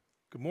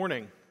Good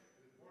morning.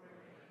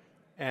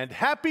 And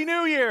Happy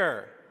New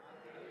Year!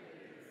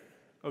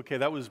 Okay,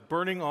 that was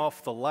burning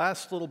off the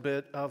last little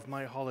bit of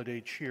my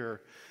holiday cheer.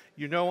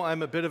 You know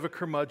I'm a bit of a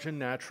curmudgeon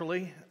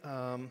naturally,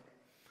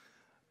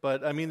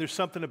 but I mean there's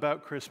something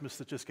about Christmas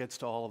that just gets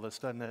to all of us,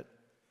 doesn't it?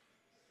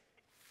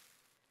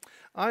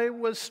 I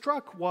was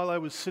struck while I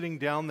was sitting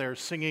down there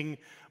singing,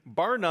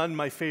 bar none,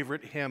 my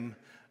favorite hymn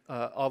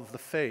of the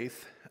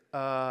faith,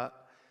 by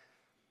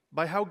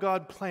how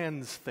God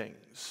plans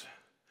things.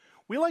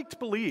 We like to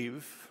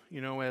believe,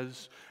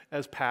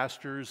 as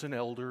pastors and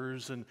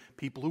elders and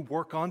people who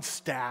work on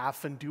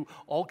staff and do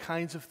all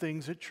kinds of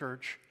things at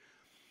church,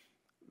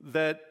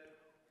 that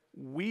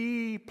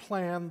we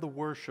plan the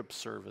worship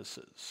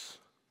services.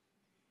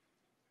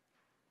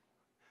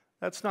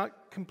 That's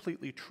not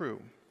completely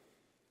true,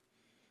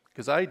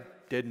 because I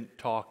didn't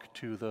talk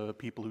to the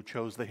people who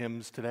chose the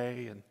hymns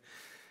today, and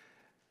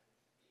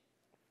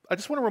I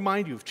just want to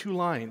remind you of two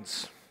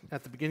lines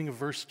at the beginning of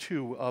verse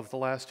 2 of the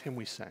last hymn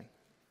we sang.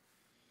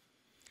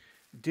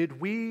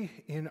 Did we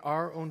in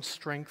our own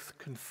strength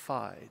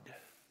confide,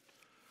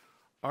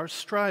 our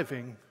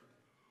striving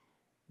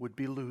would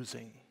be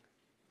losing.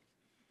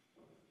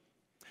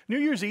 New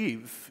Year's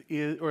Eve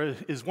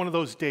is one of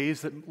those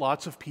days that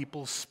lots of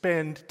people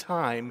spend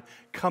time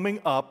coming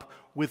up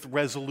with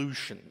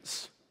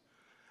resolutions.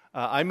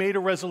 I made a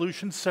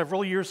resolution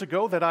several years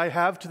ago that I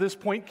have to this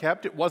point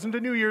kept. It wasn't a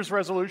New Year's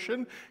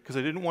resolution because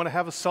I didn't want to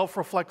have a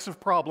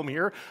self-reflexive problem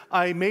here.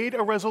 I made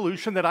a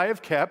resolution that I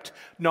have kept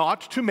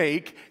not to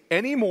make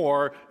any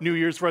more New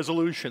Year's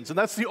resolutions. And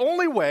that's the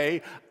only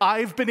way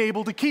I've been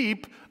able to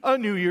keep a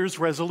New Year's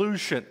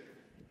resolution,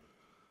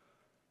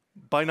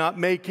 by not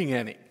making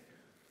any.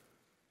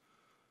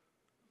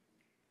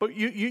 But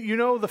you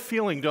know the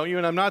feeling, don't you?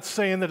 And I'm not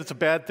saying that it's a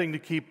bad thing to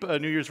keep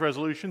New Year's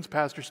resolutions.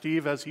 Pastor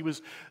Steve, as he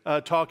was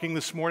talking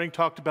this morning,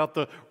 talked about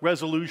the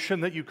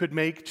resolution that you could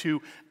make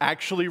to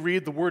actually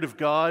read the Word of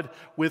God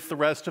with the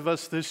rest of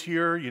us this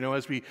year,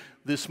 as we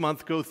this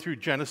month go through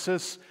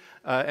Genesis.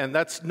 And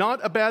that's not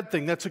a bad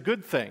thing. That's a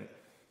good thing.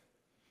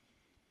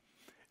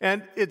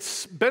 And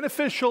it's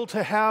beneficial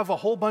to have a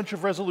whole bunch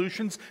of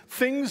resolutions,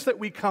 things that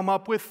we come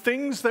up with,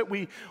 things that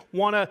we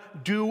want to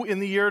do in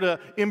the year to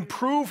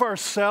improve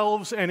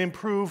ourselves and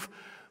improve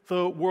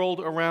the world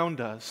around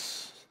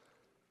us.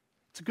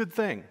 It's a good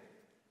thing.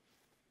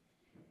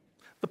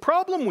 The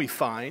problem we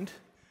find,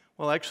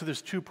 well, actually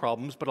there's two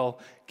problems, but I'll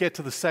get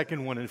to the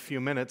second one in a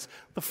few minutes.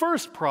 The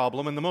first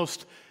problem, and the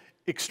most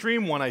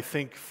extreme one, I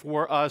think,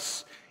 for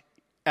us,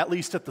 at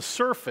least at the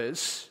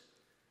surface,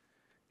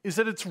 is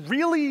that it's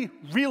really,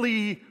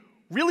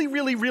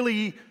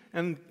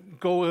 and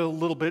go a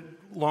little bit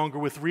longer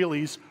with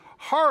reallys,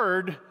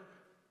 hard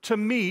to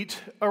meet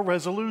a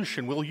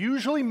resolution. We'll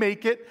usually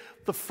make it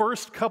the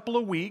first couple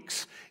of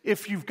weeks.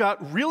 If you've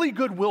got really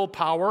good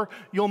willpower,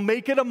 you'll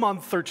make it a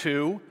month or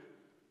two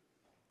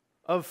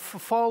of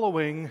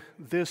following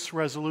this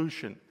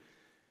resolution.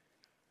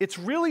 It's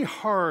really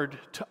hard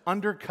to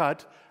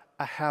undercut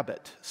a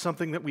habit,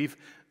 something that we've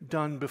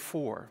done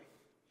before,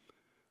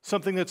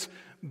 something that's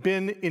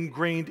been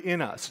ingrained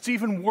in us. It's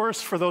even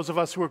worse for those of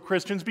us who are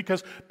Christians,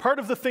 because part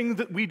of the thing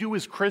that we do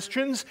as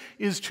Christians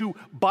is to,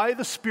 by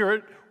the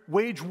Spirit,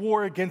 wage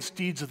war against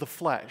deeds of the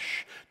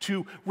flesh,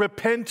 to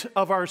repent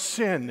of our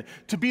sin,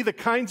 to be the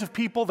kinds of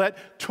people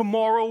that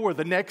tomorrow or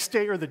the next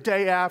day or the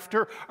day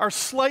after are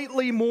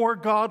slightly more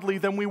godly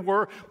than we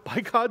were,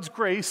 by God's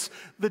grace,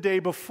 the day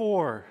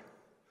before.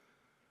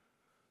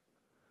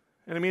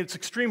 And I mean, it's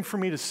extreme for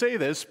me to say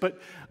this,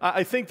 but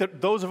I think that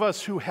those of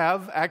us who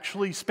have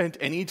actually spent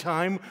any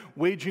time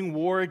waging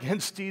war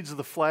against deeds of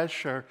the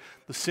flesh, or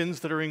the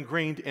sins that are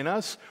ingrained in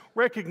us,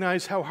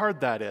 recognize how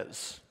hard that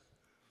is.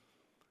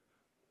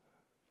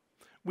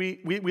 We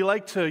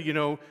like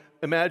to,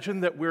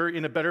 imagine that we're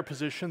in a better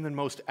position than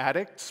most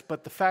addicts,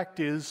 but the fact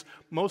is,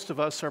 most of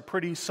us are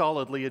pretty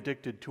solidly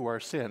addicted to our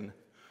sin.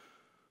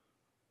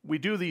 We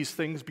do these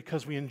things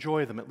because we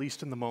enjoy them, at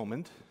least in the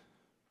moment,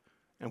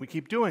 and we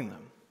keep doing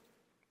them.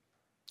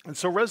 And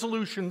so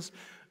resolutions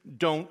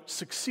don't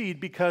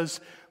succeed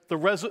because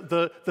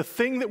the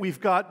thing that we've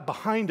got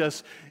behind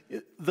us,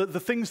 the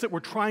things that we're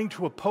trying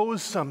to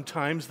oppose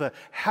sometimes, the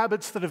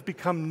habits that have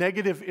become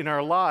negative in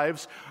our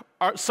lives,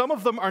 some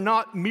of them are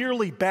not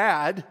merely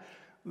bad,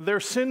 they're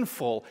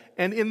sinful.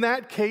 And in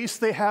that case,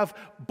 they have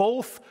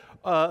both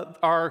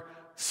our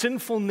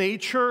sinful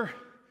nature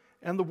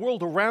and the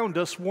world around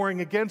us warring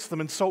against them.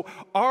 And so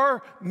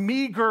our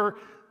meager,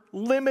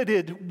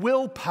 limited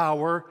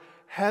willpower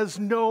has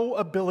no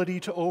ability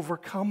to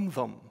overcome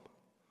them,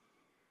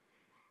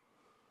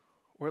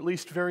 or at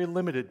least very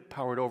limited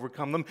power to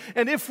overcome them.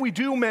 And if we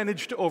do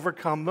manage to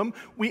overcome them,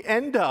 we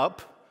end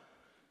up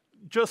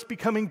just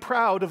becoming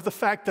proud of the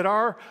fact that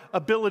our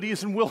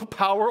abilities and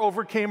willpower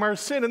overcame our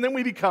sin, and then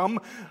we become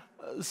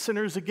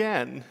sinners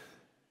again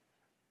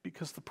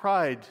because the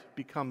pride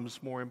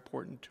becomes more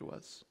important to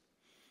us.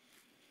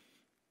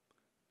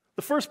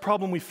 The first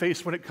problem we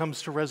face when it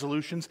comes to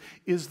resolutions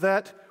is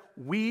that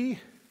we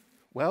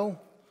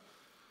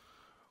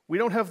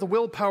don't have the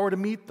willpower to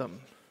meet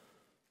them.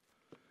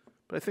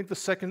 But I think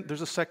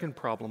there's a second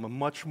problem, a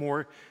much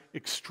more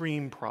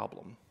extreme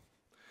problem.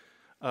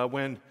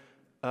 When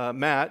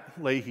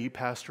Matt Leahy,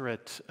 pastor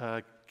at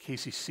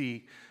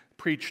KCC,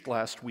 preached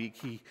last week,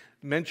 he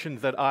mentioned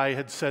that I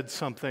had said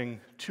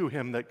something to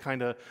him that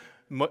kind of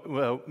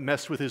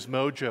messed with his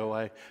mojo.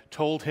 I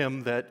told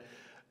him that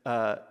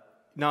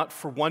not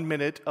for 1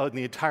 minute in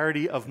the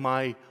entirety of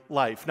my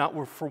life, not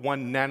for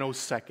 1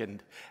 nanosecond,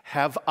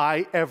 have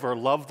I ever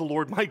loved the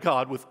Lord my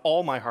God with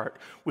all my heart,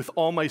 with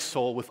all my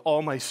soul, with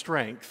all my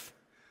strength,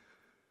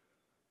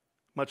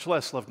 much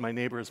less loved my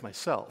neighbor as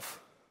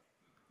myself.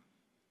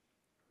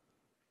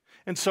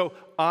 And so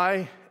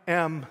I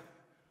am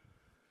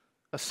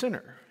a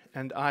sinner,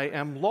 and I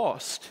am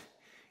lost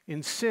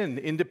in sin,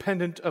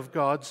 independent of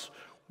God's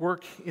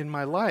work in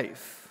my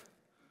life.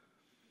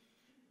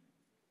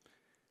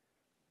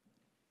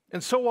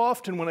 And so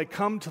often when I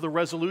come to the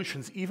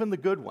resolutions, even the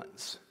good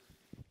ones,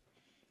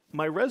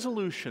 my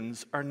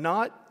resolutions are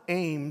not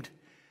aimed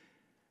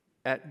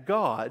at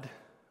God,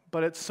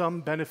 but at some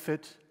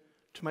benefit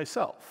to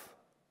myself.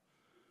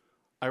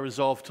 I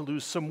resolve to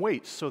lose some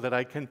weight so that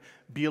I can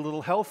be a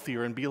little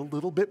healthier and be a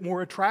little bit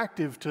more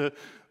attractive to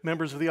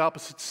members of the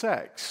opposite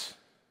sex.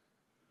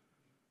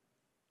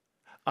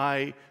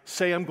 I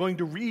say I'm going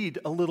to read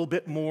a little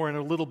bit more and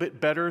a little bit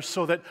better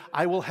so that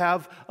I will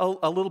have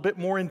a little bit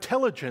more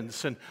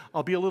intelligence and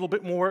I'll be a little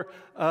bit more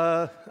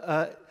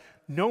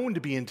known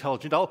to be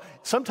intelligent.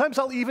 Sometimes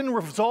I'll even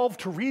resolve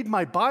to read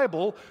my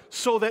Bible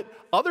so that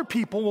other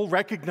people will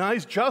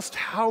recognize just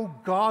how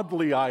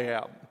godly I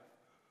am.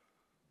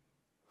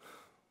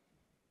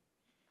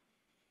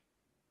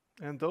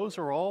 And those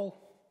are all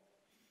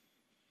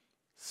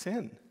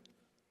sin.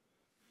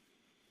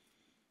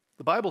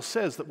 The Bible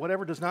says that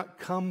whatever does not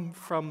come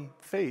from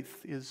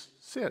faith is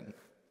sin.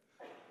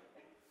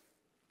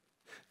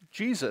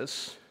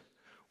 Jesus,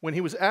 when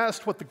he was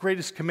asked what the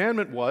greatest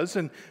commandment was,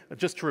 and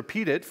just to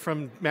repeat it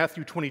from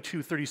Matthew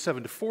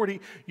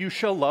 22:37-40, you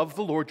shall love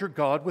the Lord your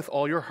God with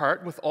all your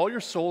heart, with all your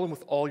soul, and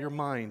with all your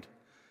mind.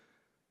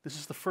 This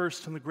is the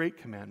first and the great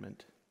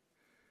commandment.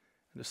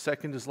 And the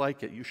second is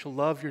like it. You shall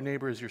love your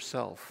neighbor as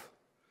yourself.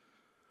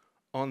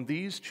 On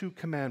these two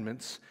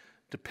commandments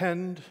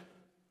depend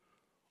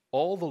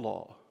all the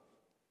law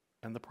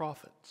and the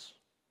prophets.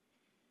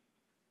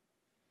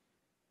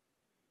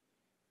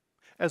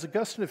 As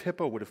Augustine of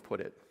Hippo would have put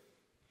it,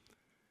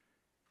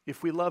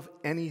 if we love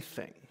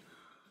anything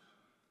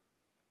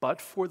but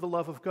for the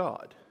love of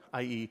God,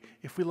 i.e.,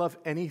 if we love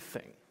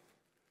anything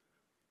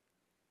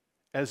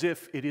as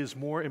if it is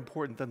more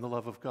important than the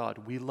love of God,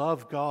 we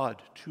love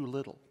God too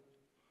little,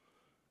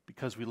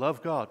 because we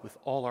love God with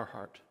all our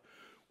heart,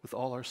 with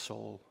all our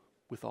soul,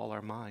 with all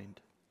our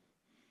mind.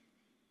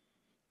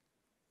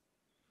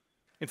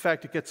 In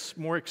fact, it gets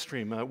more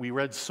extreme. We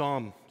read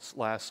Psalms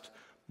last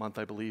month,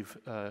 I believe,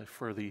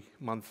 for the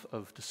month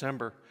of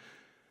December.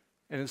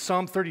 And in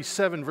Psalm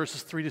 37,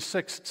 verses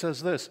 3-6, it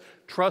says this: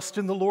 trust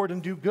in the Lord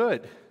and do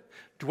good.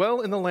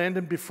 Dwell in the land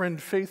and befriend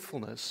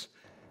faithfulness.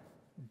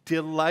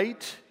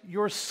 Delight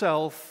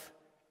yourself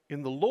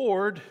in the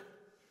Lord,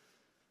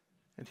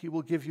 and he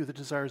will give you the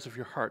desires of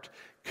your heart.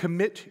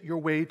 Commit your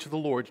way to the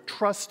Lord.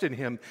 Trust in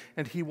him,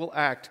 and he will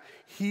act.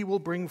 He will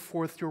bring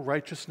forth your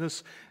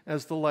righteousness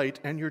as the light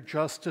and your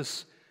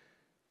justice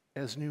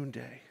as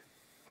noonday.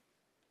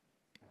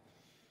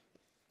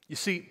 You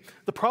see,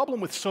 the problem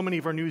with so many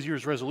of our New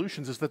Year's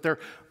resolutions is that they're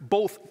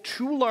both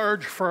too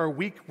large for our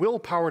weak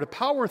willpower to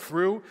power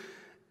through,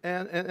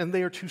 and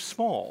they are too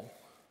small.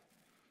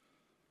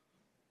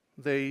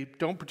 They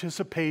don't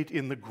participate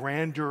in the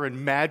grandeur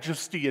and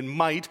majesty and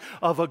might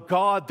of a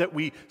God that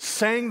we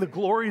sang the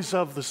glories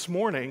of this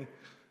morning,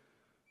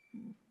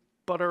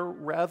 but are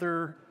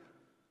rather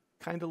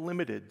kind of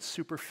limited,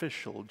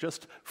 superficial,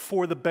 just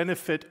for the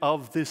benefit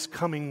of this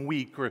coming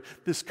week or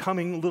this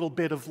coming little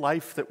bit of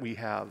life that we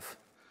have.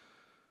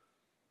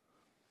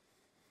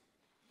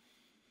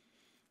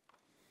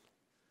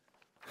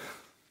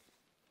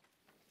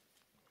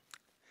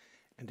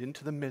 And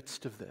into the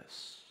midst of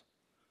this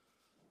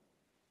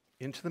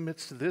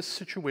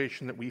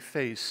situation that we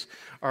face,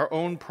 our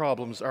own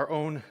problems, our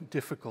own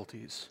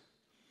difficulties,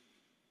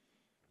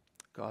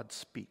 God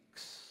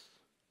speaks.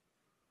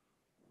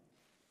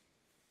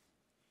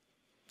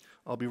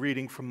 I'll be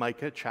reading from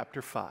Micah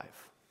chapter 5.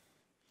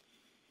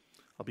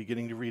 I'll be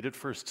beginning to read at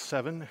verse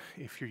 7.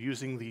 If you're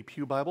using the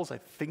Pew Bibles, I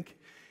think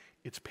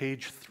it's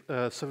page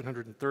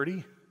 730.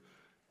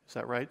 Is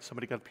that right?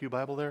 Somebody got a Pew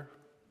Bible there?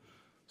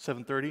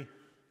 730?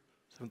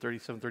 730,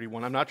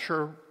 731. I'm not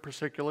sure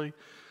particularly.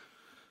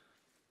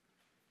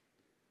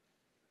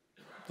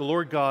 The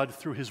Lord God,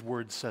 through his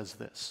word, says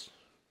this: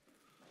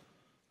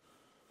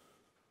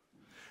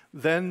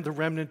 then the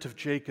remnant of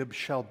Jacob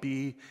shall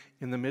be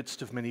in the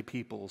midst of many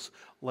peoples,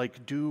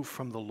 like dew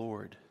from the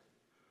Lord,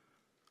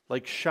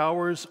 like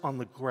showers on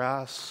the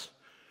grass,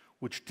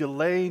 which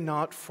delay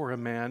not for a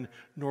man,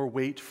 nor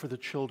wait for the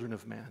children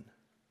of man.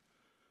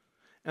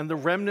 And the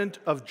remnant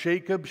of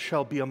Jacob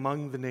shall be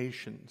among the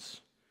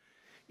nations,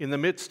 in the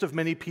midst of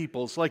many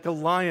peoples, like a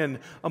lion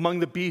among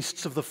the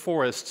beasts of the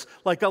forests,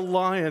 like a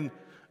lion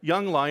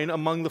young lion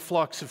among the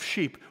flocks of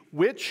sheep,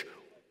 which,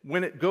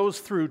 when it goes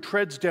through,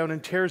 treads down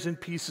and tears in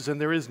pieces,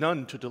 and there is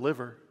none to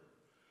deliver.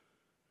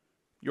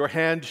 Your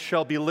hand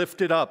shall be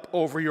lifted up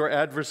over your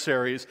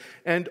adversaries,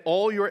 and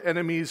all your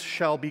enemies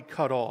shall be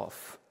cut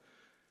off.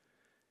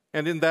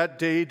 And in that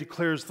day,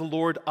 declares the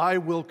Lord, I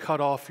will cut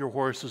off your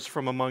horses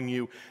from among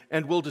you,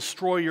 and will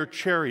destroy your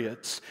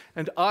chariots.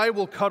 And I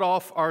will cut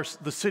off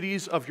the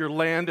cities of your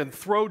land, and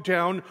throw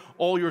down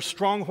all your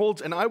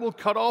strongholds. And I will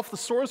cut off the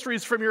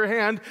sorceries from your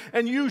hand,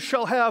 and you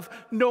shall have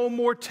no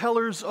more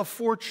tellers of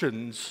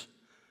fortunes.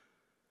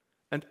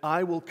 And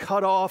I will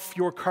cut off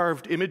your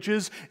carved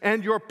images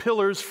and your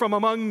pillars from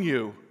among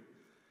you.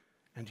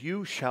 And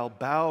you shall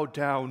bow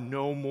down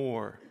no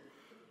more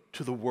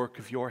to the work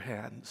of your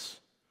hands.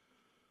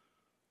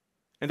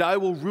 And I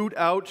will root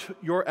out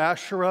your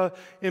Asherah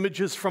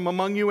images from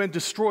among you and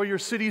destroy your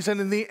cities.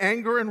 And in the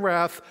anger and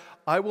wrath,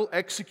 I will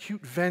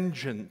execute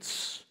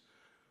vengeance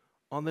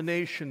on the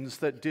nations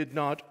that did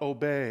not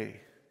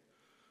obey.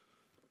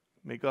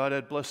 May God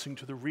add blessing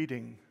to the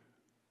reading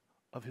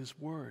of his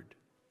word.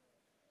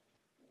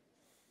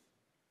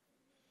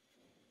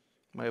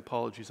 My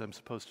apologies, I'm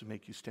supposed to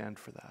make you stand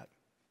for that.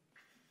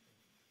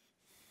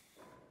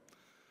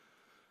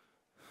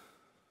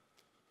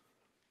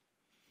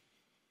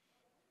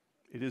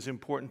 It is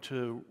important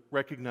to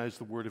recognize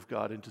the Word of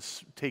God and to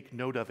take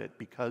note of it,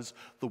 because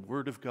the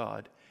Word of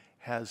God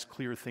has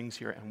clear things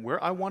here. And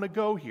where I want to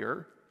go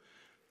here,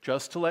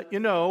 just to let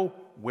you know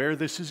where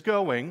this is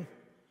going,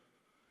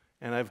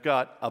 and I've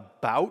got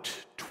about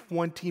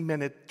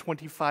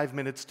 25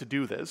 minutes to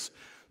do this,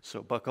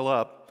 so buckle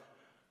up.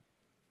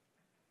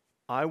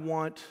 I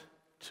want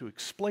to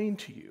explain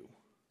to you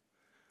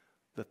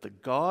that the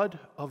God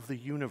of the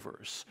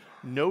universe,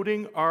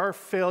 noting our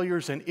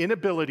failures and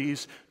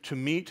inabilities to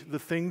meet the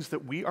things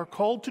that we are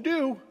called to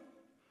do,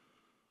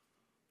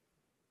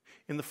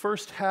 in the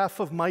first half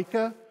of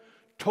Micah,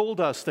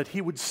 told us that he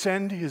would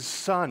send his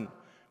son.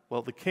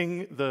 Well, the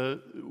king,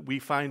 we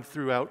find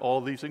throughout all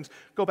these things.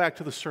 Go back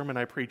to the sermon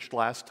I preached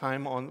last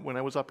time when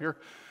I was up here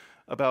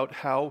about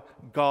how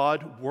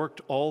God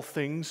worked all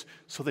things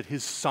so that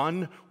his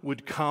son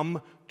would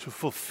come to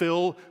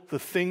fulfill the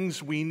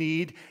things we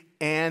need,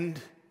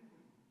 and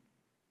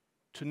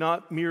to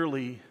not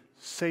merely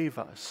save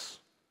us,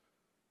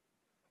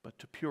 but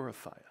to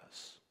purify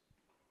us.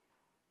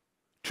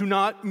 To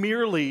not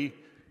merely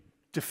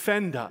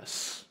defend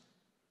us,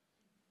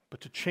 but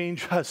to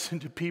change us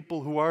into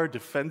people who are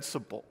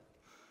defensible.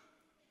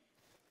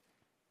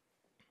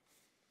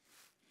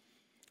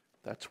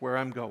 That's where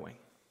I'm going.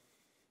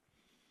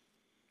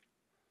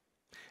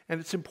 And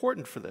it's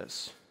important for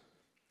this.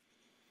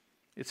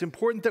 It's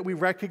important that we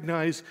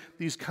recognize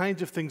these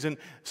kinds of things. And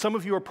some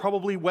of you are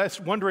probably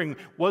wondering,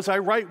 was I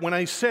right when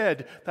I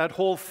said that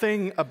whole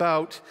thing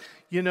about,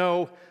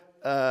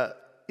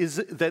 is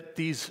that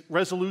these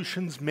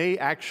resolutions may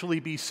actually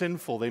be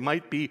sinful? They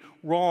might be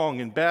wrong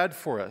and bad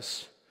for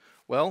us.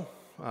 Well,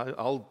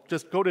 I'll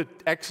just go to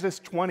Exodus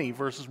 20,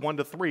 verses 1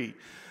 to 3.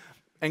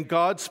 And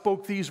God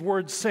spoke these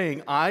words,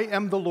 saying, I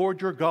am the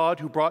Lord your God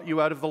who brought you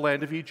out of the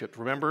land of Egypt.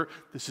 Remember,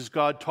 this is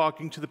God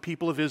talking to the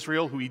people of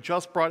Israel who he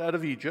just brought out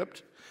of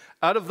Egypt,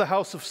 out of the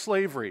house of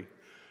slavery.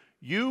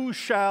 You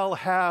shall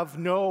have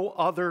no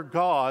other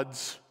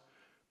gods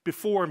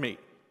before me.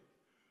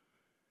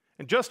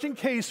 And just in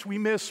case we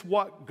miss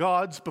what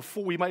gods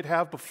we might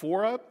have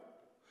before us,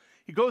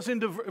 he goes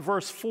into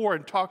verse 4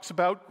 and talks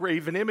about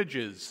graven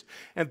images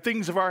and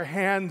things of our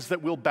hands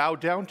that we'll bow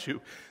down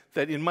to,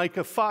 that in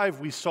Micah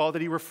 5 we saw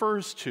that he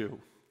refers to.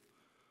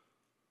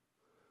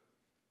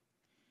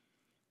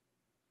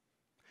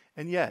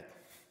 And yet,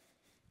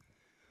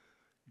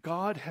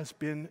 God has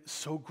been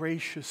so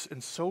gracious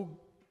and so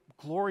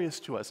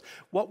glorious to us.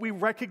 What we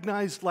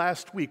recognized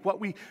last week, what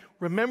we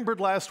remembered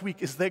last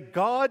week, is that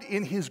God,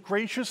 in his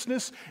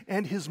graciousness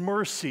and his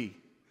mercy,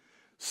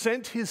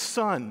 sent his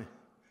Son.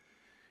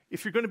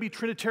 If you're going to be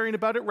Trinitarian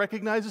about it,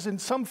 recognizes in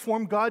some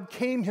form God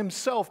came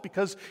himself,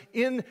 because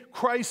in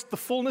Christ the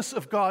fullness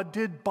of God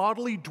did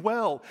bodily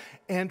dwell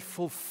and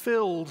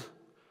fulfilled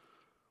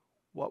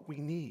what we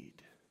need.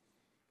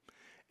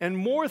 And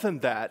more than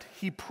that,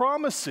 he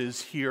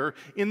promises here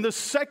in the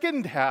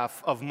second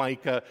half of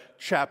Micah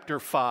chapter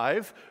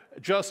 5,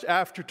 just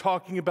after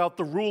talking about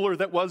the ruler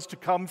that was to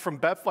come from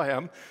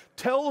Bethlehem,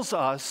 tells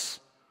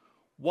us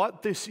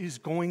what this is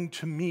going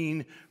to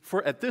mean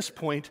for, at this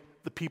point,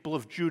 the people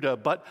of Judah,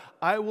 but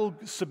I will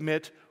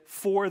submit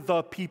for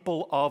the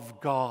people of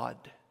God.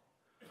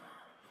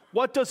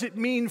 What does it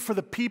mean for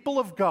the people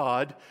of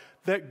God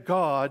that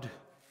God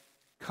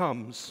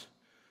comes?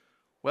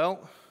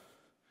 Well,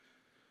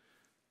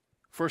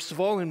 first of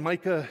all, in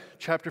Micah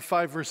chapter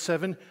 5, verse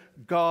 7,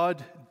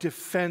 God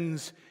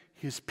defends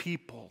his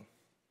people.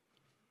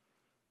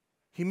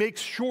 He makes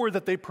sure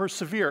that they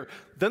persevere.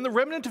 Then the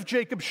remnant of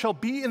Jacob shall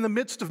be in the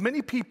midst of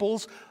many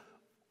peoples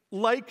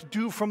like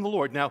dew from the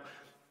Lord. Now,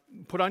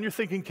 put on your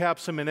thinking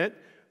caps a minute.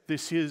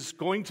 This is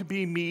going to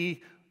be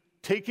me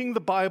taking the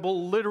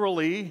Bible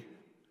literally,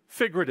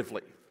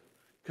 figuratively,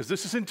 because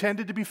this is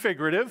intended to be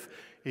figurative.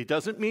 He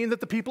doesn't mean that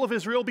the people of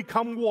Israel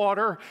become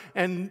water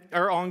and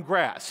are on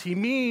grass. He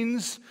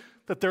means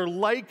that they're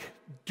like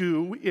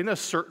dew in a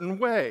certain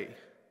way,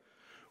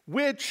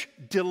 which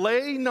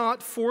delay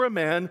not for a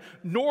man,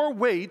 nor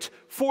wait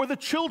for the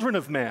children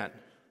of man.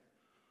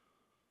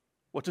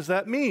 What does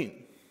that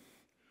mean?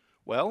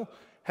 Well,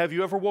 have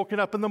you ever woken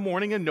up in the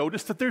morning and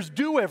noticed that there's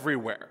dew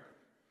everywhere?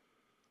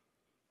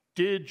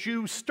 Did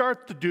you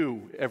start the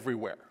dew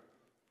everywhere?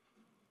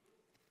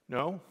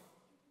 No?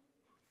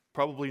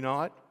 Probably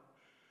not.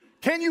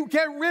 Can you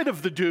get rid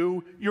of the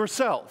dew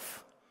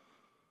yourself?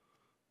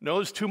 No,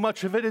 there's too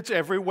much of it. It's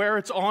everywhere.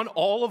 It's on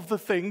all of the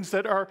things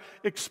that are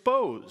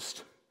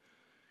exposed.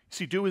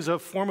 See, dew is a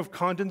form of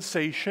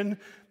condensation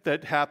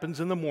that happens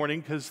in the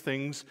morning because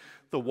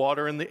the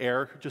water in the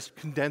air just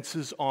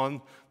condenses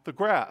on the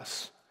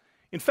grass.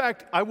 In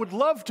fact, I would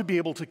love to be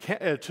able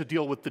to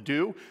deal with the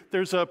dew.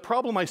 There's a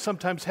problem I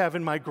sometimes have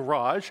in my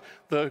garage.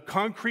 The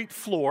concrete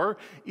floor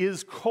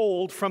is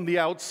cold from the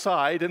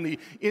outside, and the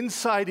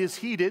inside is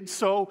heated,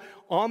 so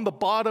on the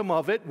bottom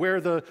of it, where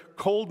the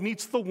cold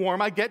meets the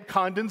warm, I get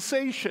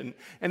condensation.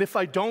 And if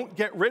I don't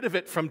get rid of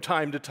it from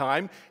time to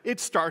time, it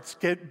starts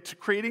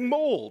creating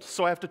mold,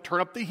 so I have to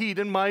turn up the heat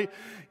in my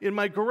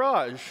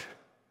garage.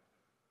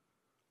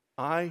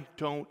 I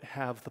don't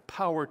have the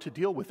power to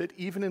deal with it,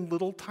 even in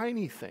little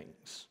tiny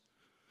things.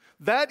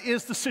 That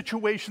is the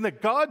situation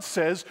that God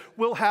says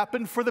will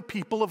happen for the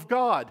people of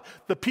God.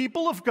 The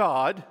people of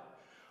God,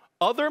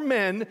 other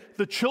men,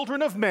 the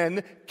children of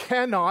men,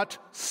 cannot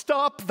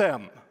stop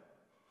them.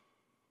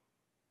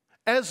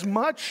 As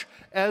much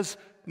as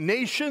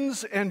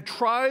nations and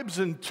tribes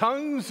and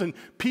tongues and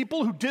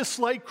people who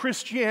dislike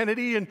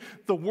Christianity and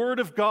the Word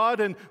of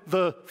God and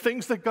the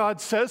things that God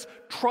says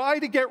try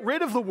to get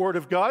rid of the Word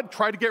of God,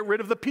 try to get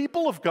rid of the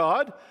people of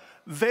God,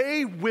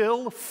 they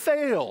will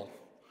fail.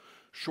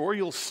 Sure,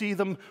 you'll see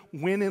them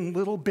win in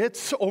little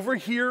bits over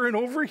here and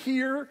over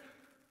here,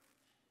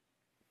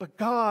 but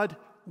God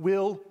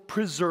will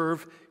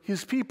preserve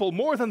His people.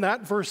 More than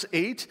that, verse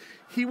 8,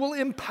 He will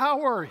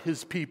empower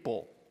His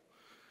people.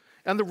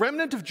 And the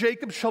remnant of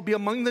Jacob shall be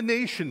among the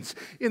nations,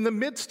 in the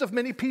midst of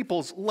many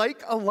peoples,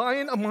 like a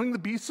lion among the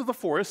beasts of the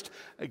forest.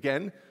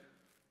 Again,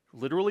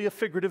 literally a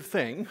figurative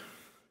thing.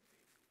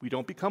 We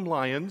don't become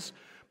lions,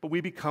 but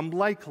we become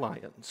like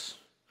lions.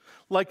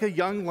 Like a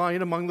young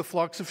lion among the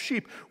flocks of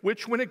sheep,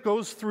 which when it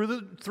goes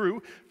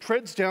through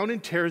treads down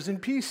and tears in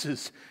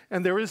pieces,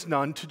 and there is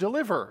none to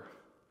deliver.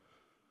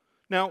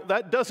 Now,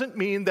 that doesn't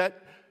mean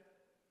that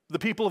the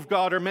people of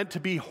God are meant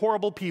to be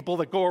horrible people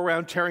that go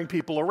around tearing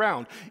people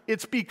around.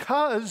 It's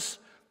because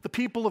the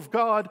people of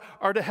God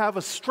are to have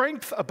a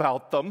strength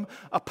about them,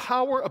 a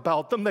power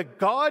about them that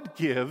God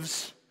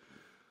gives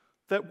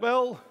that,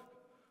 well,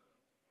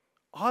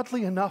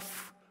 oddly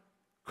enough,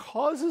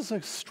 causes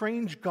a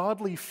strange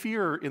godly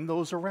fear in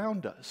those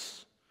around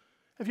us.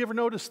 Have you ever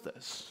noticed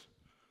this?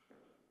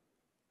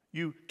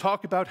 You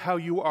talk about how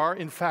you are,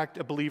 in fact,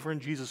 a believer in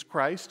Jesus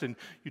Christ, and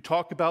you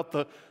talk about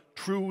the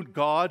true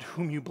God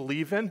whom you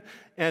believe in,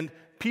 and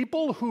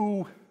people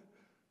who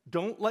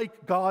don't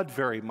like God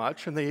very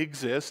much, and they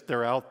exist,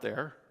 they're out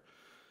there,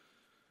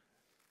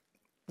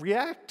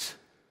 react,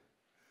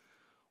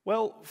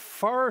 well,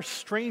 far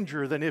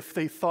stranger than if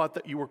they thought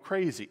that you were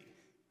crazy.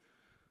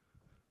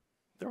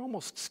 They're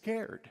almost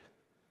scared.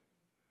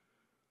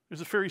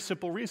 There's a very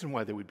simple reason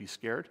why they would be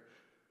scared.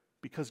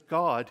 Because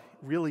God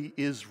really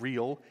is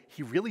real.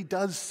 He really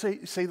does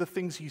say the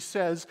things He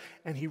says,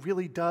 and He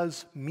really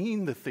does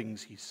mean the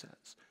things He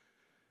says.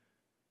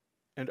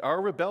 And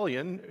our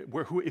rebellion,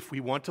 if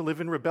we want to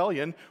live in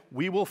rebellion,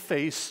 we will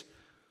face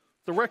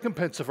the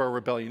recompense of our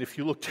rebellion. If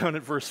you look down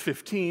at verse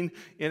 15,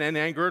 in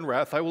anger and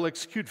wrath, I will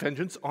execute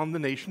vengeance on the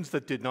nations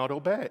that did not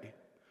obey.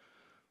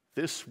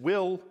 This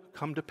will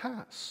come to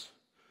pass.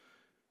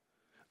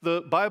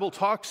 The Bible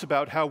talks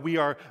about how we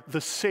are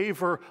the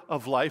savor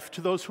of life to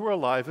those who are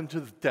alive and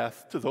to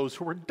death to those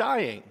who are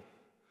dying.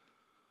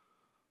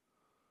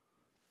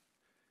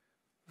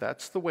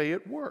 That's the way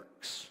it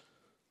works.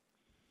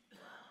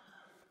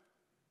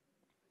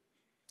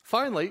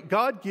 Finally,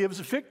 God gives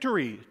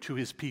victory to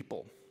His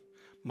people.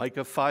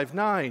 Micah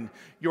 5:9,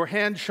 your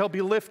hand shall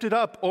be lifted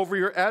up over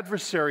your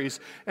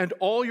adversaries, and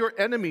all your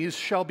enemies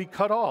shall be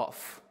cut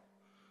off.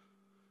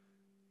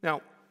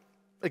 Now,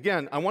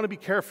 again, I want to be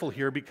careful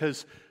here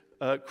because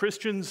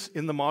Christians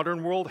in the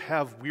modern world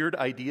have weird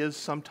ideas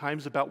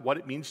sometimes about what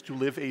it means to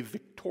live a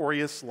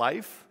victorious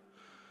life.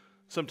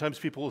 Sometimes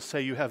people will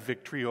say you have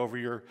victory over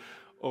your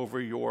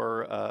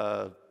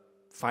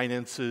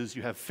finances,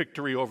 you have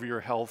victory over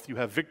your health, you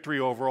have victory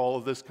over all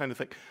of this kind of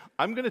thing.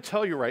 I'm going to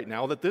tell you right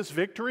now that this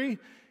victory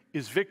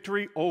is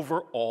victory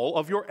over all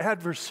of your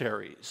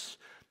adversaries.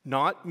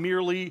 Not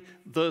merely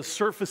the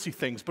surfacey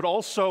things, but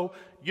also,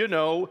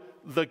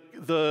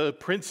 the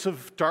prince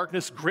of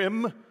darkness,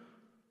 grim.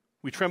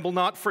 We tremble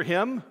not for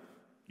him.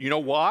 You know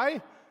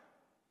why?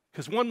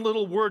 Because one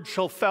little word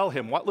shall fell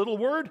him. What little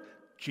word?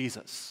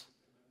 Jesus.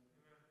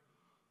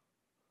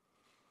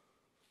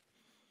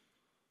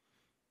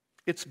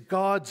 It's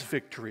God's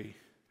victory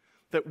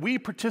that we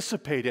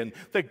participate in,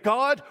 that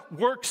God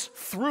works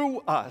through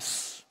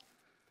us.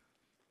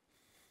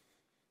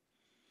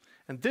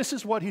 And this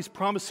is what he's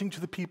promising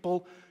to the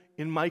people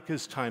in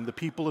Micah's time, the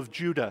people of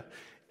Judah.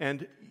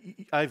 And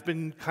I've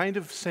been kind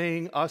of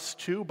saying us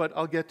too, but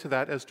I'll get to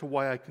that as to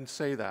why I can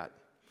say that.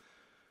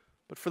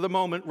 But for the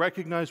moment,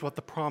 recognize what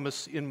the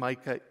promise in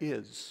Micah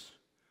is.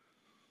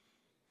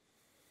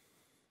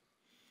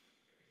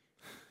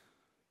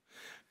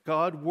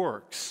 God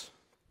works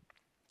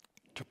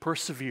to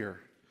persevere,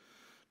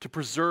 to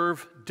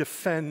preserve,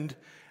 defend,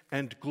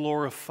 and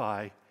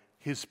glorify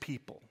his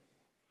people.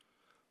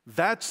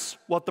 That's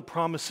what the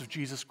promise of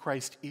Jesus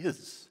Christ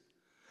is.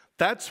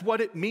 That's what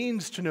it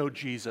means to know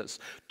Jesus,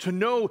 to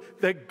know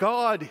that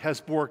God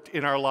has worked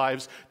in our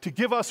lives to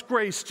give us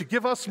grace, to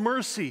give us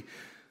mercy,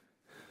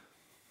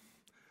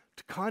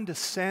 to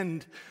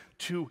condescend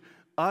to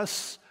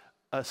us,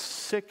 a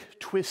sick,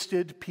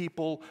 twisted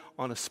people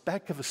on a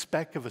speck of a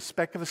speck of a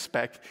speck of a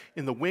speck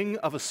in the wing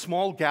of a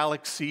small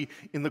galaxy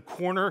in the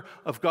corner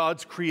of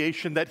God's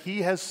creation, that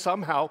he has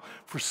somehow,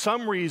 for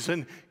some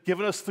reason,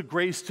 given us the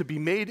grace to be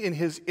made in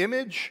his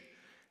image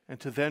and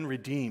to then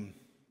redeem.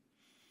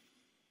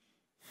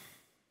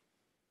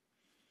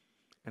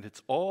 And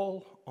it's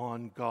all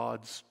on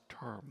God's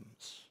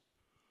terms.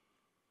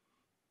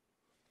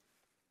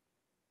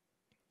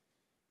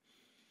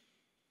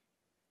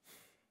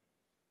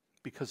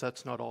 Because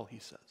that's not all he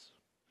says.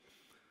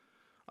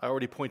 I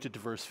already pointed to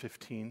verse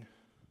 15,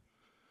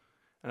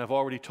 and I've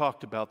already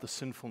talked about the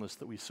sinfulness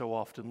that we so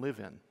often live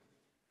in,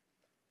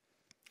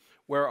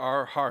 where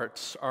our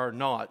hearts are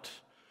not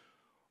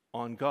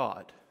on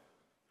God.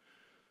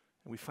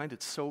 And we find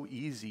it so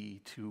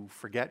easy to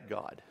forget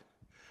God.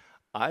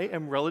 I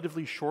am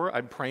relatively sure,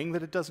 I'm praying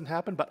that it doesn't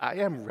happen, but I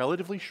am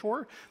relatively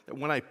sure that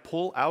when I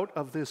pull out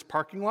of this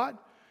parking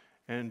lot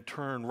and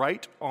turn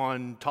right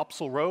on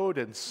Topsail Road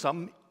and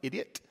some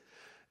idiot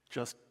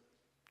just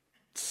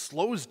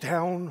slows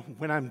down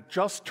when I'm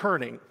just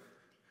turning,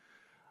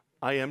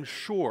 I am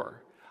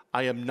sure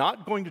I am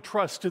not going to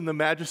trust in the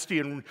majesty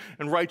and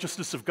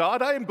righteousness of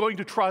God. I am going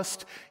to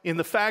trust in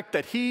the fact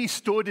that he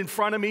stood in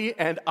front of me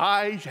and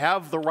I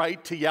have the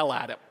right to yell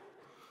at him.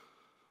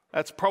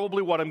 That's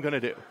probably what I'm going to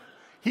do.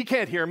 He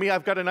can't hear me.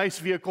 I've got a nice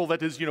vehicle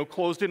that is,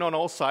 closed in on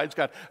all sides,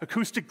 got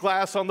acoustic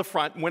glass on the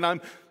front. When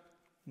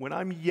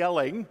I'm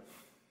yelling,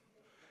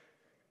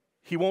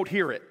 he won't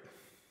hear it.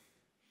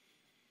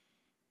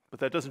 But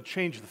that doesn't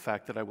change the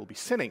fact that I will be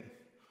sinning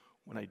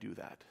when I do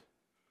that.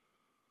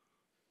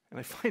 And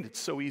I find it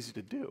so easy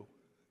to do.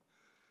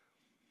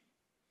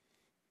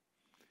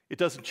 It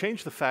doesn't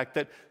change the fact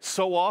that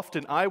so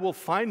often I will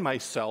find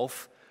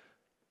myself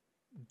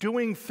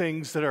doing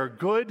things that are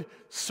good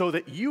so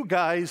that you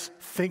guys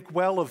think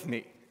well of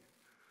me.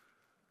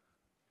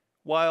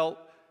 While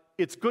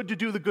it's good to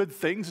do the good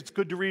things, it's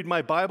good to read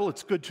my Bible,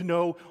 it's good to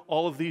know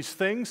all of these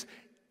things,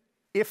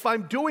 if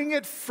I'm doing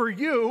it for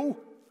you,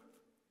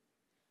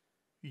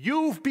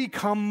 you've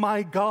become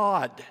my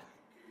God.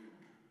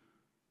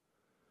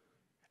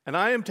 And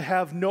I am to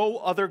have no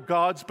other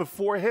gods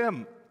before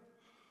him.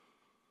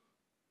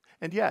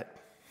 And yet,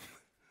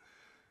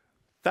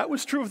 that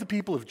was true of the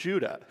people of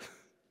Judah.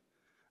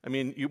 I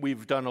mean,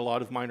 we've done a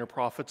lot of minor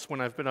prophets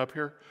when I've been up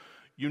here.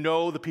 You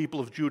know the people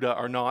of Judah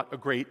are not a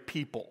great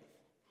people.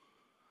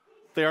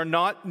 They are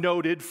not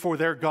noted for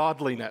their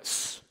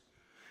godliness.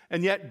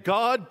 And yet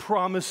God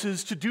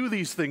promises to do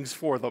these things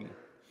for them.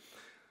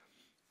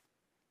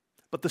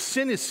 But the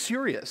sin is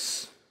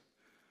serious.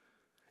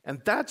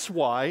 And that's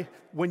why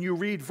when you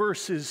read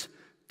verses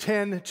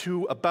 10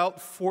 to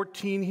about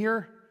 14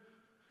 here,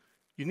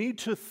 you need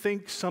to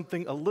think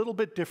something a little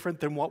bit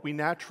different than what we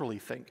naturally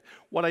think.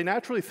 What I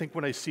naturally think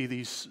when I see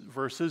these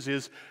verses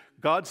is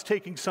God's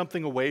taking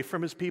something away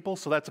from his people,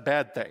 so that's a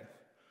bad thing.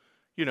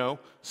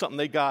 Something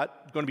they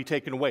got going to be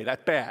taken away.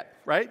 That's bad,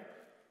 right?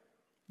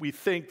 We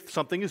think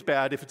something is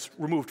bad if it's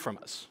removed from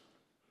us.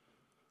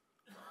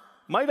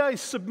 Might I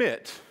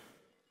submit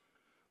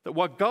that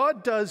what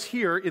God does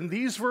here in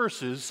these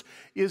verses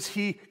is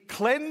he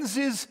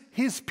cleanses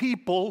his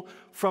people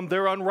from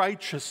their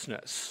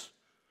unrighteousness.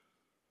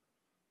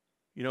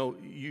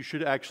 You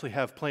should actually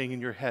have playing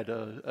in your head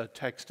a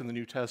text in the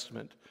New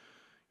Testament.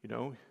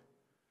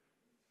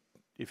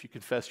 If you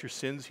confess your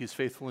sins, he is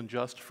faithful and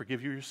just to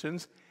forgive you your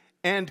sins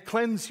and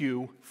cleanse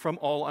you from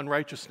all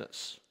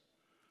unrighteousness.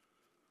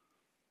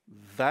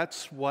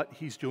 That's what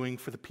he's doing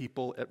for the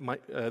people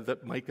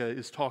that Micah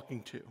is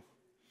talking to.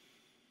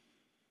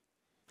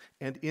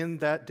 And in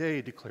that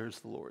day, declares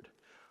the Lord,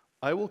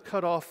 I will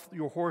cut off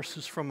your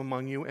horses from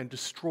among you and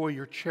destroy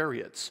your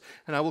chariots.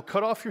 And I will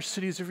cut off your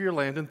cities of your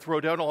land and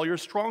throw down all your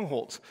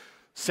strongholds.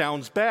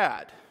 Sounds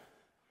bad.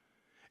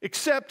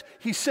 Except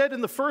he said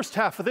in the first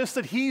half of this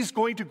that he's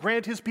going to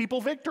grant his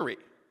people victory.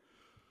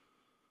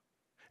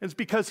 And it's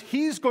because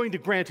he's going to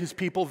grant his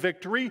people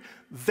victory,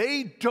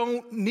 they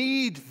don't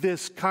need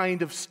this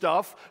kind of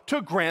stuff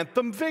to grant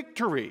them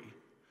victory.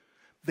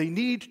 They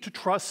need to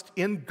trust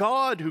in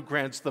God who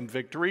grants them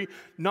victory,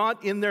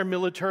 not in their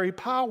military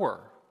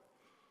power.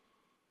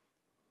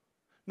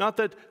 Not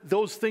that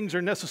those things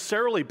are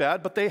necessarily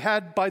bad, but they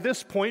had by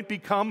this point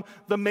become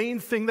the main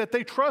thing that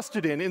they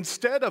trusted in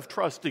instead of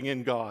trusting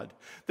in God.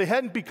 They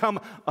hadn't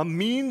become a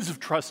means of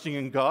trusting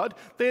in God,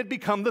 they had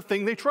become the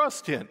thing they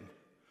trust in.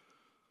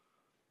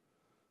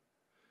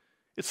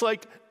 It's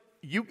like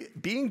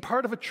being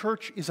part of a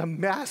church is a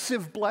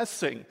massive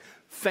blessing.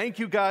 Thank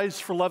you guys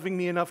for loving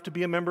me enough to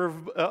be a member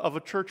of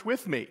a church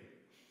with me.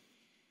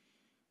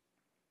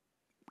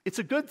 It's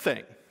a good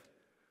thing.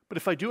 But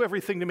if I do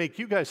everything to make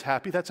you guys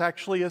happy, that's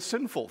actually a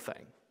sinful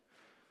thing.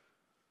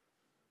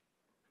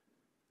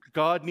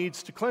 God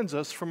needs to cleanse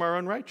us from our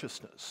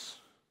unrighteousness.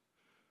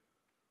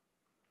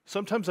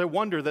 Sometimes I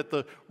wonder that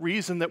the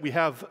reason that we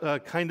have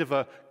kind of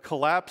a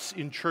collapse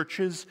in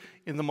churches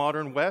in the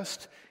modern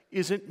West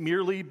isn't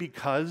merely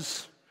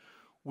because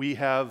we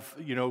have,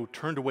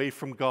 turned away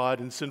from God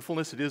and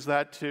sinfulness. It is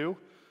that too.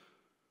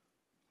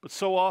 But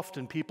so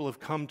often people have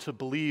come to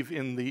believe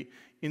in the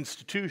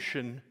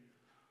institution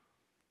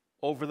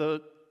over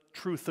the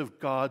truth of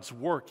God's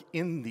work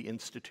in the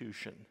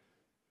institution.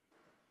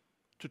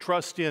 To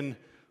trust in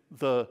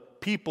the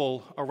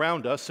people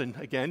around us, and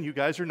again, you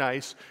guys are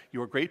nice,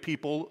 you are great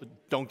people,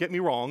 don't get me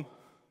wrong,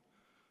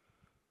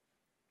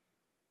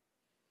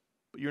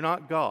 but you're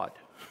not God.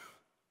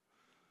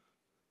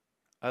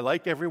 I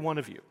like every one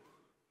of you,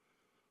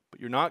 but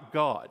you're not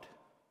God.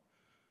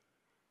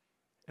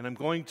 And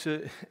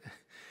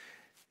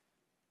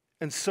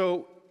and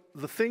so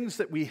the things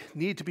that we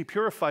need to be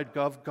purified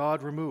of,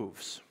 God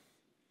removes.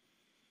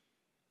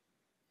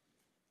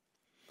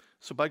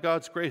 So by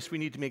God's grace, we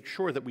need to make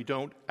sure that we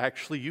don't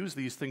actually use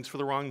these things for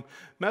the wrong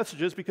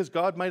messages, because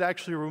God might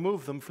actually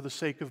remove them for the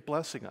sake of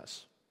blessing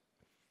us.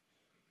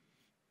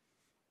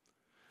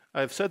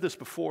 I've said this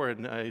before,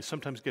 and I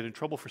sometimes get in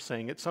trouble for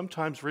saying it.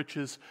 Sometimes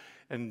riches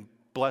and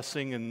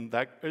blessing, and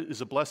that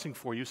is a blessing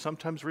for you.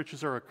 Sometimes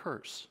riches are a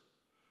curse.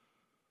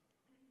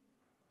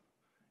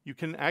 You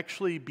can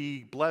actually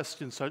be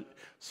blessed in such,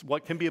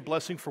 what can be a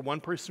blessing for one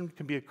person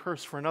can be a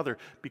curse for another,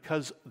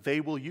 because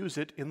they will use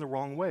it in the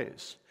wrong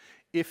ways.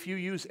 If you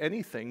use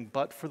anything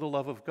but for the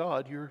love of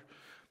God, you're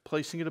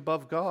placing it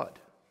above God.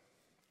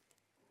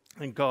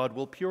 And God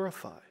will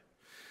purify.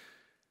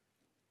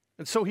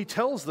 And so he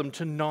tells them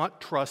to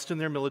not trust in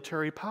their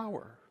military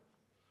power.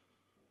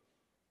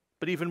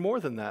 But even more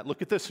than that,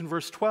 look at this in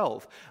verse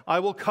 12. I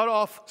will cut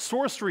off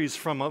sorceries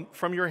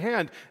from your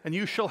hand, and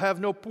you shall have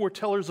no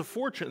foretellers of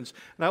fortunes.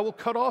 And I will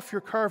cut off your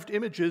carved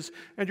images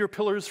and your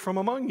pillars from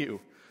among you.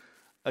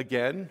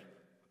 Again,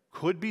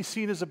 could be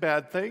seen as a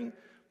bad thing.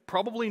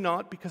 Probably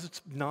not, because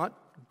it's not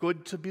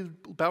good to be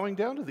bowing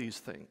down to these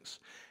things.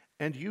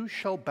 And you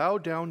shall bow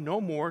down no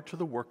more to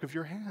the work of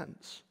your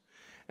hands.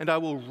 And I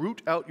will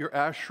root out your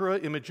Asherah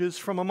images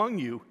from among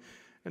you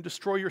and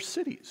destroy your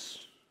cities.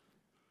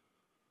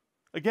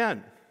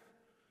 Again,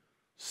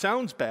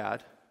 sounds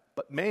bad,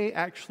 but may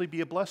actually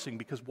be a blessing,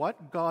 because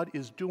what God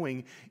is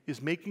doing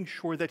is making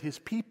sure that his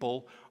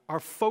people are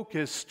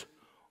focused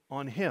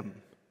on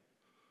him.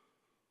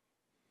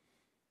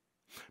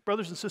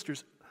 Brothers and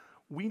sisters,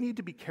 we need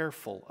to be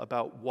careful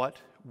about what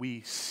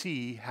we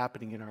see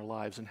happening in our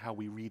lives and how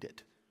we read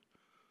it.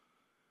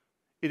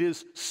 It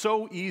is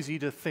so easy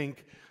to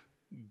think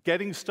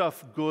getting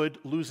stuff good,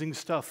 losing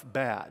stuff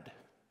bad.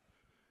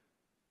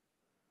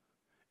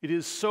 It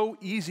is so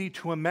easy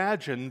to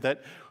imagine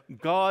that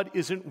God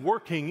isn't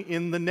working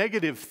in the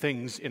negative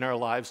things in our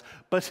lives,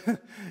 but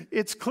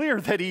it's clear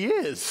that he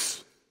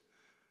is.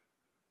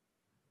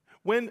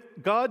 When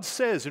God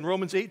says in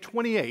Romans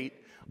 8:28,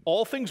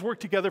 all things work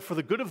together for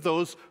the good of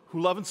those who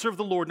love and serve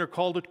the Lord and are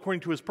called according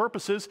to his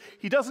purposes,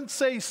 he doesn't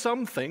say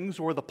some things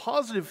or the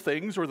positive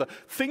things or the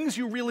things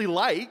you really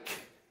like.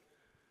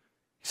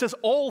 He says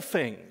all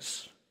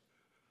things.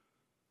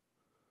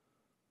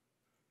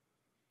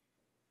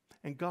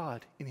 And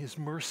God, in his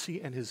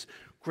mercy and his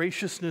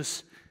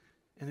graciousness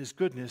and his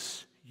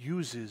goodness,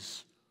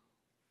 uses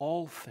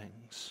all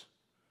things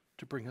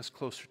to bring us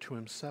closer to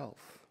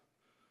himself.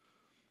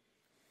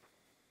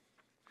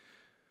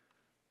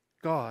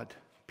 God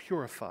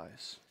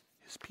purifies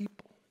his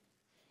people.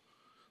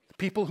 The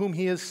people whom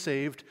he has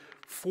saved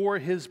for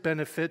his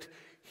benefit,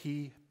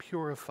 he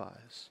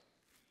purifies.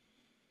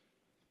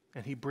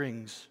 And he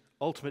brings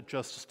ultimate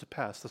justice to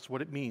pass. That's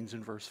what it means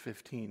in verse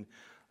 15.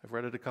 I've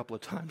read it a couple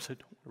of times. I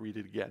don't want to read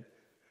it again.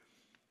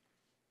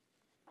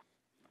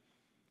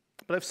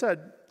 But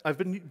I've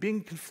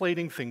been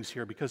conflating things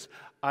here, because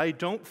I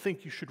don't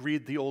think you should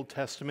read the Old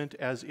Testament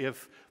as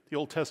if the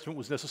Old Testament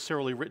was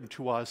necessarily written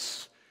to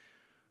us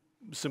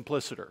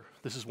simpliciter.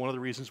 This is one of the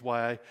reasons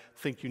why I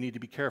think you need to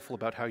be careful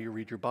about how you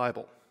read your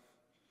Bible.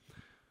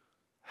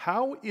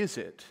 How is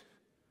it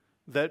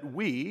that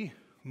we,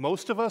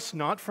 most of us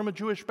not from a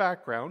Jewish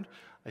background,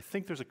 I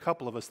think there's a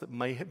couple of us that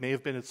may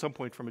have been at some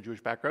point from a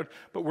Jewish background,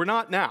 but we're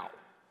not now.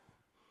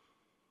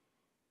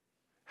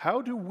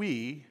 How do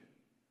we,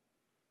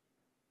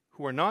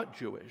 who are not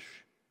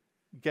Jewish,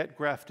 get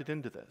grafted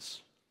into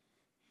this?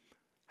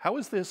 How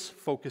is this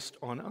focused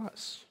on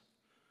us?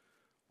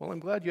 Well, I'm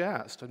glad you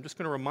asked. I'm just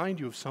going to remind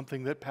you of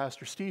something that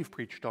Pastor Steve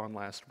preached on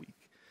last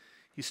week.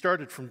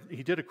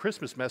 He did a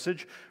Christmas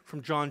message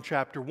from John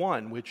chapter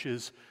 1, which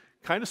is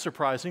kind of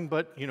surprising,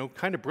 but,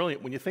 kind of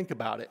brilliant when you think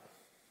about it.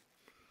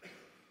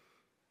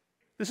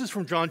 This is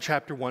from John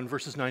chapter 1,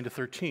 verses 9 to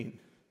 13.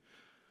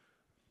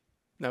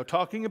 Now,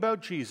 talking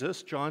about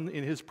Jesus, John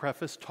in his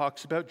preface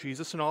talks about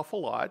Jesus an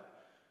awful lot,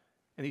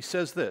 and he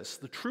says this: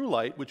 "The true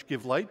light, which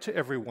give light to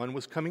everyone,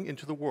 was coming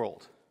into the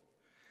world.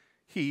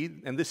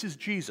 He," and this is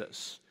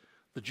Jesus,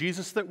 the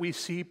Jesus that we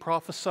see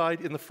prophesied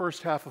in the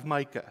first half of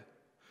Micah,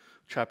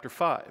 chapter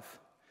 5.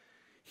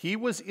 "He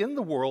was in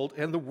the world,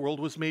 and the world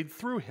was made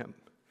through him,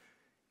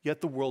 yet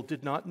the world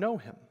did not know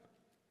him.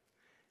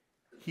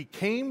 He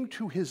came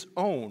to his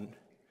own,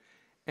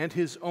 and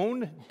his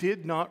own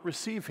did not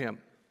receive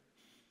him.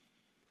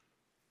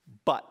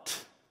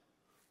 But,"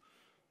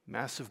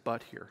 massive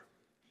but here,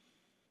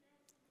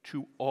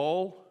 "to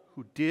all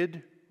who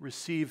did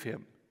receive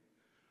him,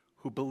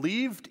 who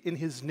believed in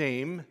his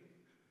name,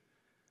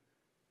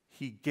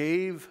 he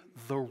gave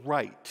the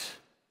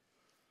right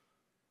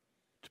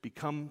to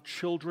become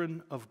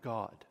children of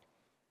God,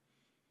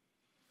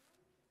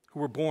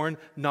 who were born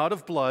not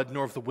of blood,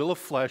 nor of the will of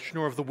flesh,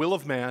 nor of the will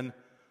of man,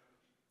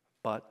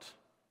 but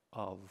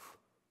of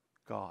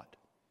God."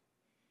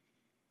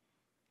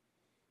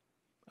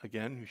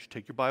 Again, you should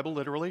take your Bible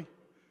literally.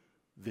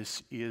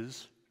 This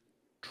is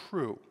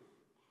true.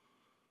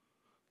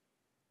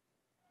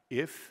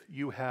 If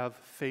you have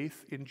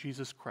faith in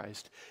Jesus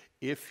Christ,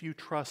 if you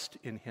trust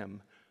in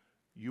him,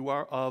 you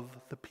are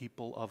of the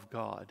people of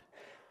God,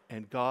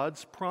 and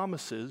God's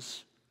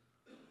promises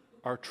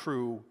are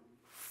true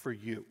for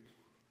you.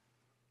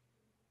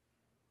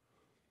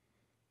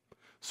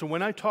 So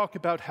when I talk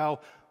about how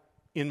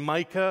in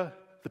Micah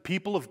the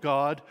people of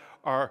God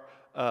are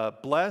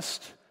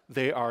blessed,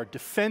 they are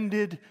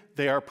defended,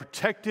 they are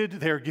protected,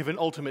 they are given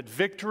ultimate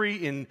victory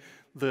in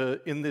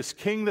this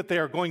king that they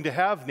are going to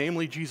have,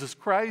 namely Jesus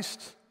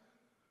Christ,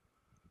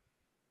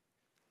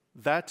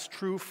 that's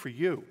true for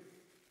you.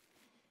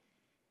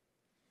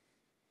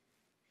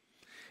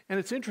 And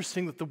it's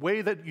interesting that the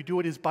way that you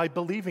do it is by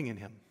believing in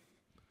him.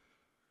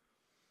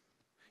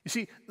 You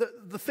see,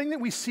 the thing that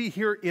we see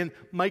here in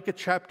Micah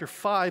chapter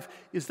 5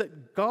 is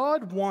that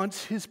God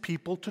wants his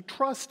people to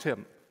trust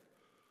him.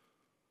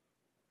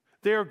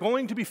 They are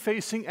going to be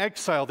facing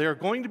exile. They are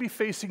going to be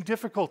facing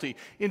difficulty.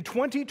 In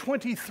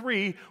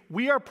 2023,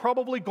 we are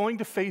probably going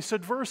to face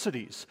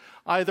adversities,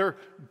 either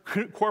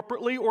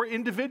corporately or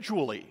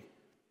individually.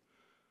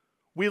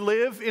 We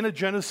live in a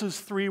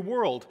Genesis 3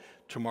 world.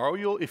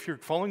 Tomorrow, if you're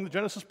following the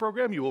Genesis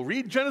program, you will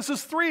read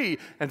Genesis 3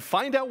 and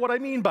find out what I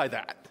mean by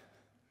that.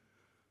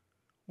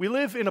 We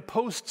live in a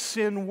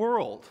post-sin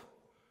world.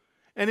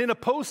 And in a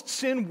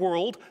post-sin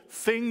world,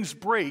 things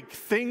break,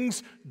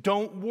 things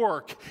don't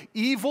work.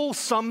 Evil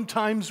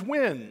sometimes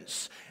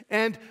wins.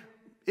 And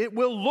it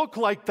will look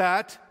like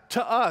that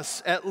to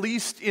us, at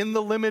least in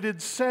the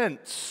limited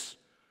sense.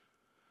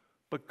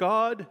 But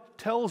God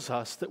tells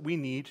us that we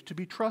need to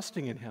be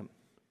trusting in him.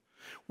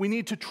 We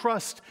need to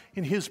trust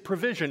in his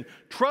provision,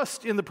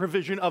 trust in the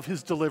provision of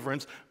his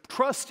deliverance,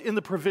 trust in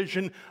the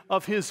provision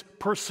of his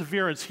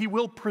perseverance. He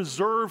will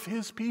preserve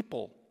his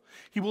people.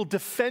 He will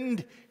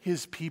defend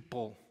his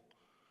people.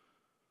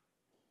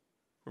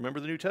 Remember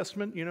the New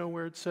Testament,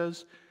 where it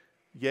says,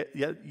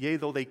 yea,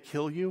 though they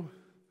kill you,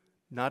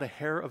 not a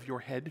hair of your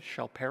head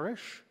shall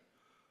perish?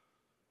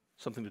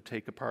 Something to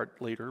take apart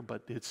later,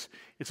 but it's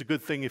a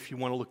good thing if you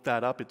want to look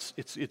that up.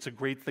 It's a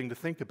great thing to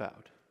think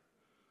about.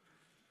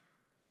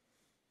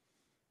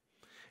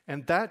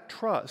 And that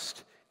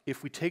trust,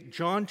 if we take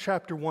John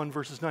chapter 1,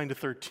 verses 9 to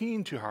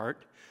 13 to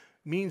heart,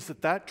 means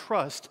that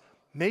trust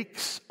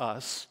makes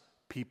us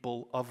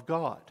people of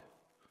God.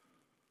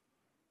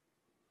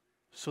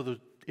 So that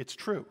it's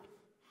true.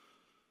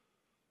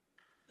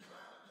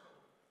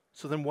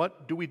 So then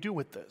what do we do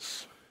with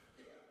this?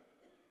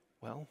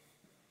 Well,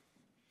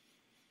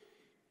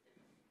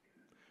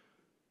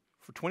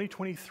 for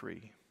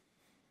 2023,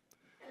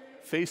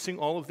 facing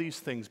all of these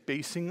things,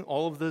 basing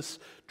all of this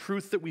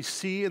truth that we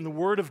see in the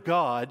Word of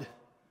God,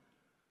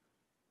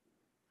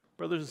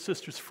 brothers and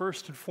sisters,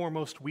 first and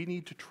foremost, we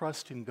need to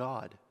trust in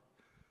God.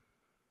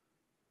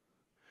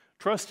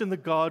 Trust in the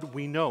God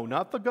we know,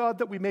 not the God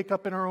that we make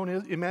up in our own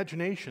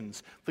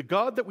imaginations, the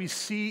God that we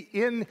see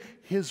in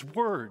his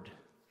Word,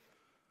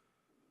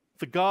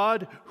 the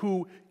God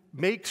who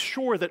makes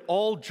sure that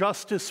all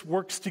justice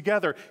works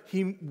together.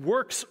 He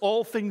works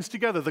all things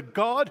together. The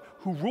God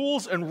who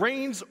rules and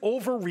reigns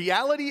over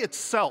reality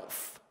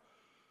itself.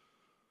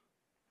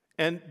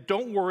 And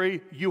don't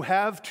worry, you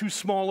have too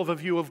small of a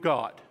view of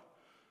God.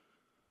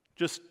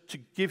 Just to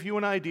give you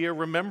an idea,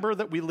 remember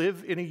that we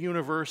live in a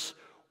universe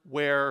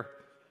where,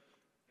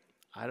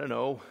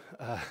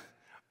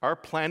 our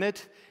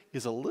planet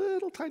is a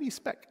little tiny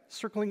speck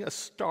circling a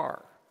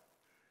star.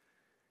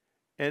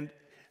 And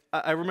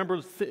I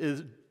remember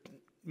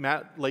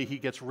Matt Leahy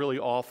gets really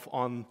off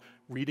on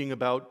reading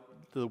about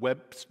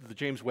the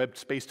James Webb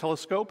Space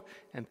Telescope,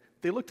 and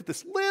they looked at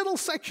this little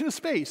section of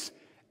space,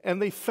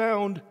 and they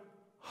found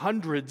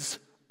hundreds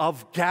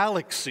of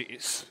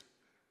galaxies.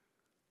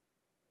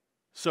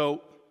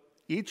 So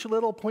each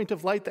little point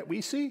of light that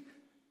we see,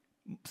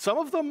 some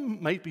of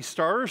them might be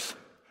stars.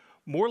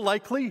 More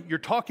likely, you're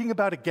talking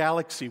about a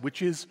galaxy,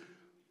 which is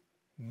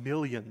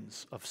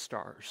millions of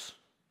stars.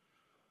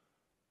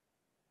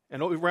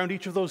 And around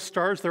each of those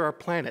stars, there are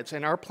planets.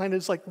 And our planet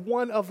is like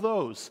one of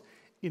those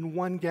in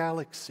one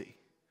galaxy.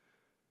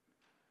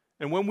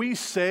 And when we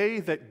say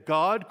that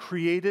God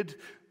created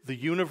the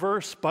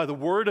universe by the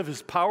word of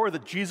his power,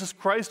 that Jesus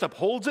Christ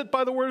upholds it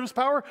by the word of his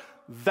power,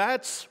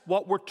 that's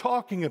what we're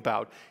talking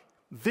about.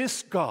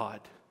 This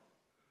God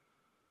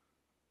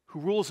who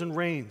rules and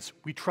reigns,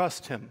 we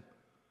trust him.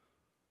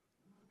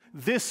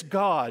 This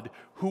God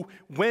who,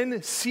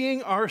 when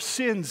seeing our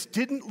sins,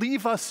 didn't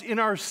leave us in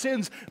our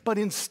sins, but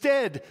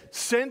instead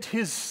sent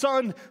his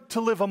Son to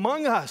live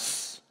among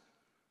us.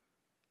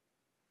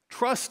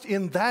 Trust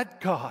in that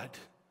God.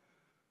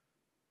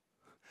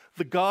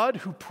 The God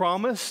who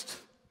promised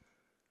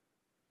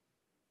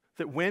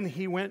that when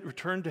he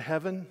returned to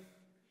heaven,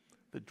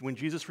 that when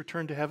Jesus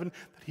returned to heaven,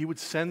 that he would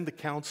send the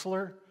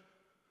counselor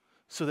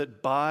so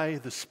that by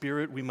the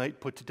Spirit we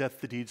might put to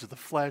death the deeds of the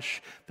flesh,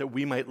 that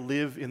we might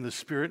live in the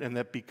Spirit, and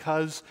that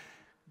because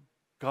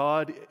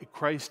God,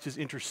 Christ, is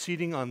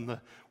interceding on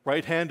the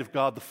right hand of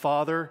God the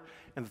Father,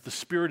 and that the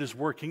Spirit is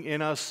working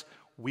in us,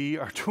 we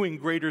are doing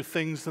greater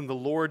things than the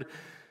Lord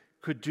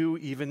could do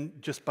even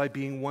just by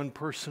being one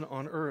person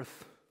on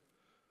earth.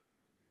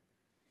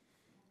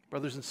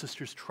 Brothers and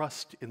sisters,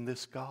 trust in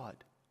this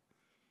God.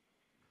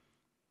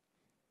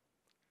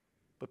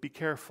 But be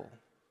careful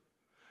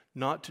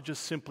not to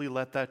just simply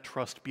let that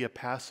trust be a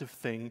passive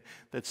thing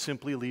that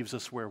simply leaves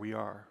us where we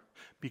are,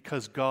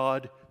 because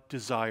God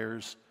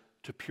desires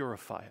to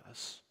purify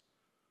us.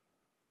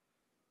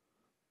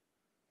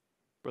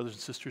 Brothers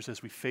and sisters,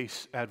 as we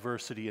face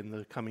adversity in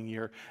the coming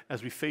year,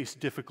 as we face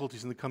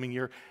difficulties in the coming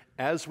year,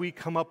 as we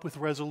come up with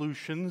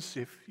resolutions,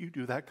 if you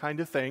do that kind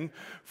of thing,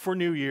 for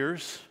New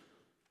Year's,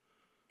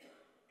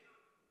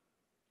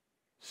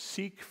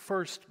 seek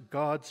first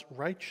God's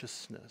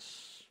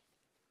righteousness.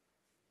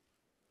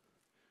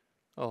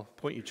 I'll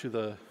point you to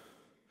the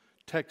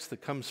text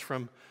that comes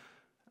from,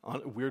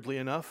 weirdly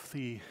enough,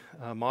 the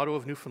motto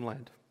of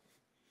Newfoundland.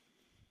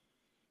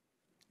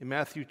 In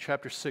Matthew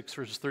chapter 6,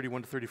 verses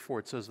 31 to 34,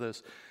 it says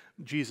this,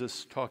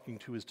 Jesus talking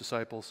to his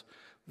disciples,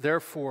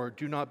 "Therefore,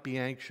 do not be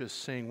anxious,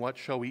 saying, 'What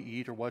shall we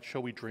eat, or what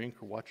shall we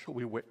drink, or what shall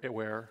we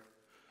wear?'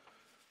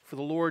 For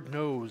the Lord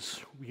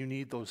knows you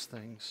need those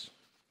things.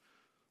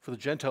 For the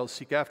Gentiles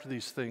seek after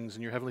these things,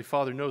 and your heavenly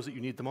Father knows that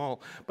you need them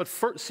all. But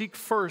seek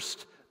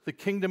first the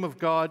kingdom of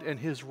God and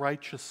his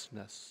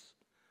righteousness,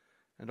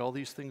 and all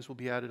these things will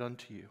be added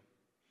unto you.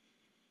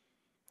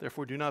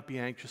 Therefore, do not be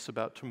anxious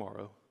about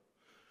tomorrow,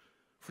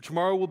 for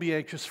tomorrow will be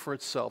anxious for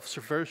itself.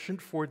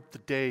 Sufficient for the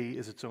day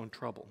is its own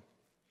trouble."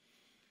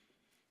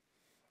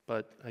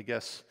 But I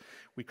guess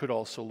we could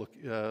also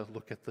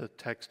look at the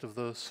text of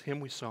the hymn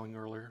we sang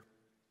earlier.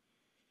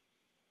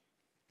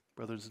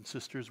 Brothers and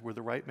sisters, were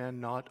the right man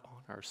not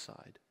on our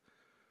side,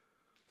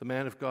 the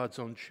man of God's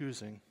own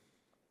choosing?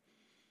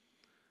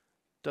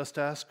 Dost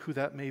ask who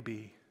that may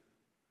be?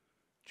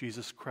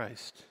 Jesus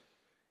Christ,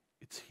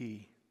 it's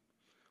he.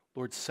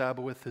 Lord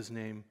Sabaoth his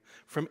name,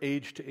 from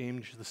age to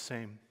age the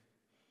same.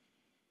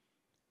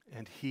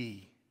 And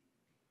he,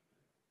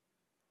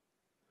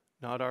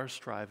 not our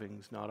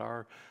strivings, not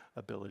our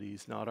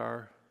abilities, not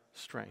our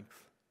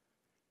strength,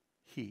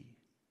 he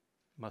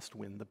must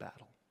win the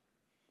battle.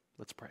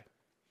 Let's pray.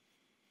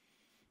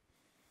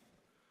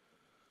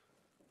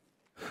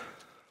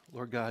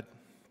 Lord God,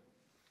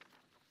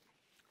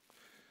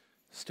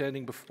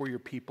 standing before your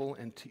people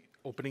and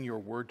opening your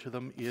word to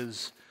them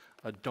is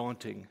a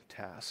daunting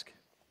task.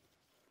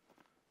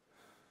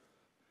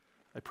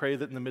 I pray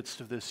that in the midst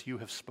of this you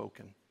have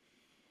spoken.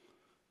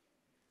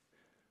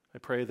 I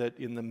pray that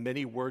in the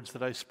many words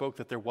that I spoke,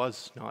 that there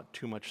was not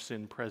too much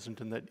sin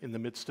present, and that in the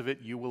midst of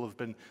it, you will have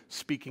been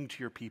speaking to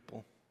your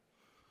people,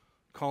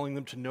 calling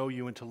them to know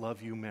you and to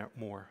love you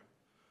more.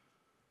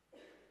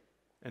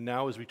 And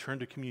now as we turn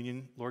to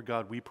communion, Lord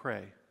God, we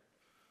pray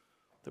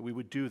that we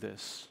would do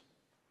this,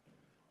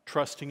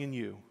 trusting in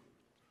you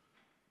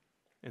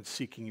and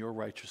seeking your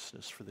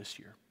righteousness for this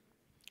year.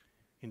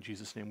 In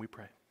Jesus' name we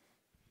pray.